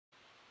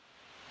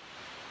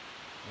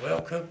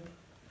Welcome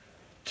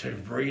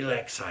to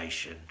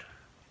Relaxation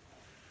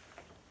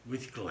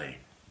with Glen.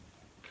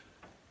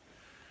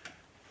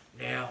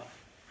 Now,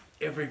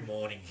 every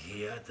morning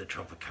here at the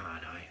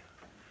Tropicana,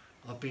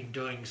 I've been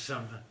doing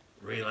some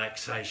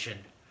relaxation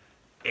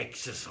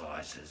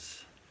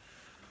exercises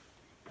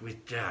with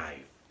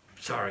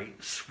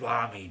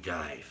Swami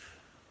Dave.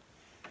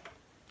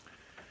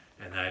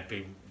 And they've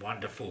been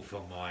wonderful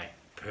for my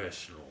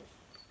personal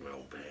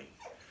well-being.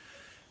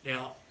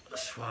 Now,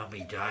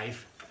 Swami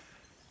Dave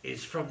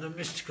is from the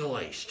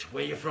mystical East.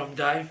 Where you from,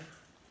 Dave?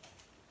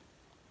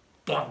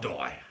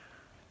 Bondi.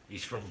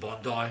 He's from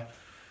Bondi.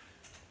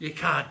 You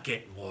can't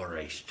get more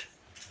east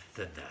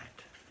than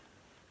that.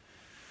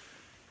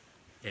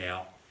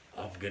 Now,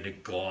 I'm going to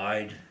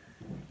guide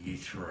you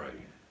through.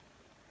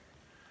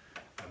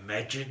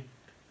 Imagine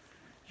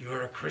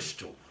you're a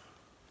crystal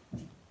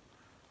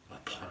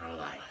upon a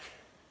lake.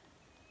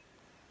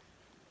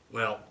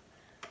 Well,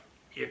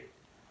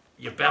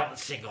 you're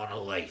balancing on a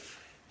leaf.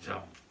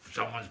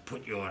 Someone's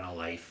put you on a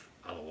leaf,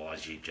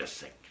 otherwise you just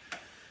think.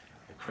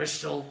 A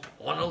crystal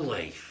on a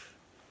leaf,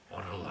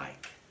 on a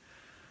lake.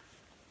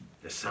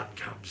 The sun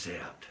comes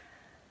out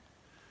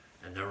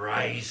and the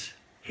rays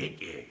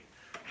hit you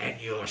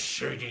and you're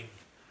shooting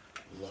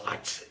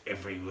lights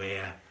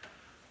everywhere.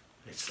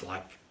 It's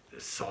like the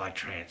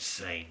psytrance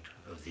scene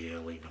of the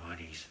early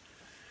 90s.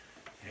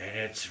 And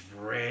it's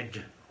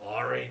red,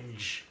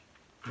 orange,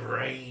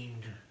 green,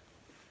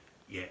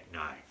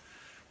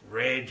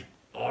 red,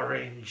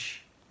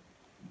 orange,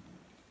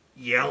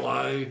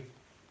 yellow,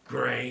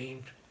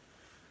 green,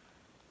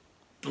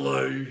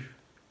 blue,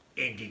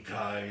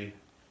 indigo,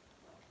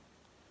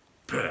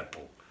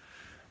 purple.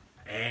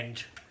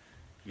 And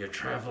you're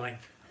travelling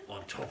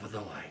on top of the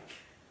lake.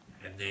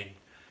 And then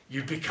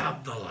you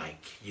become the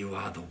lake. You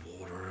are the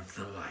water of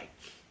the lake.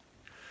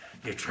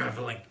 You're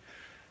travelling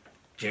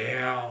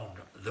down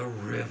the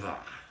river.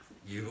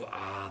 You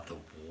are the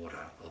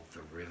water of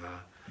the river.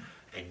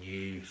 And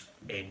you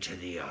enter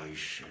the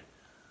ocean.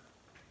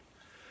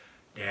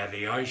 Now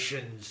the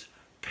ocean's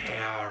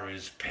power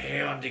is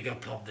pounding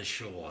upon the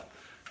shore,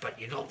 but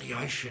you're not the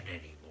ocean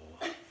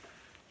anymore.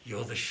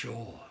 You're the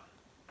shore.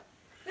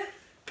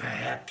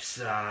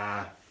 Perhaps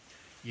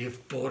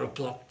you've bought a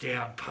block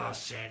down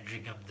past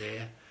Sandringham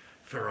there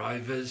for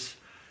overs,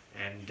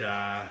 and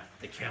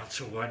the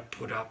council won't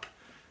put up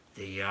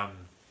the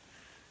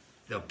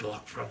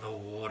block from the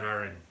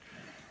water, and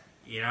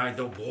you know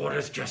the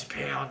water's just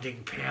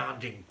pounding,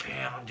 pounding,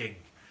 pounding,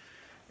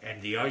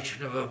 and the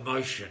ocean of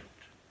emotion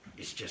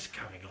is just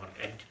coming on.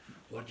 And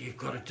what you've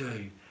got to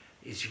do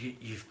is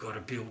you've got to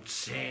build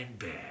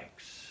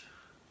sandbags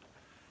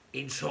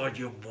inside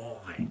your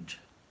mind,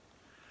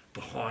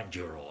 behind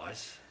your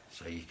eyes,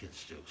 so you can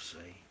still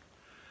see.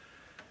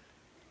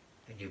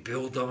 And you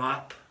build them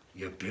up,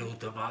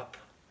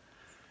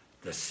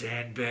 the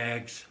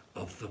sandbags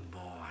of the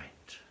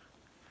mind.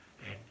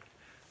 And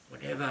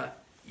whenever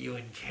you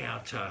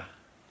encounter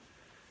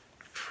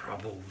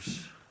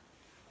troubles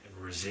and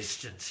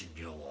resistance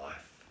in your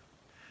life,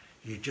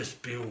 you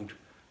just build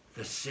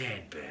the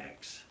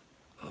sandbags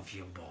of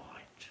your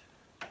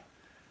mind,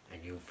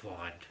 and you'll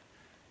find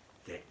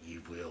that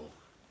you will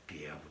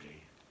be able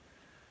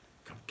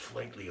to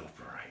completely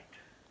operate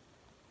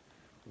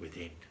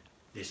within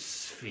this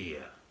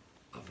sphere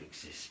of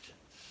existence.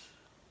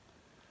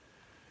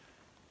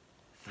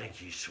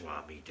 Thank you,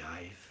 Swami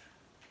Dave,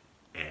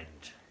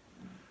 and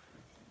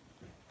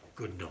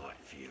good night,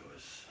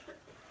 viewers.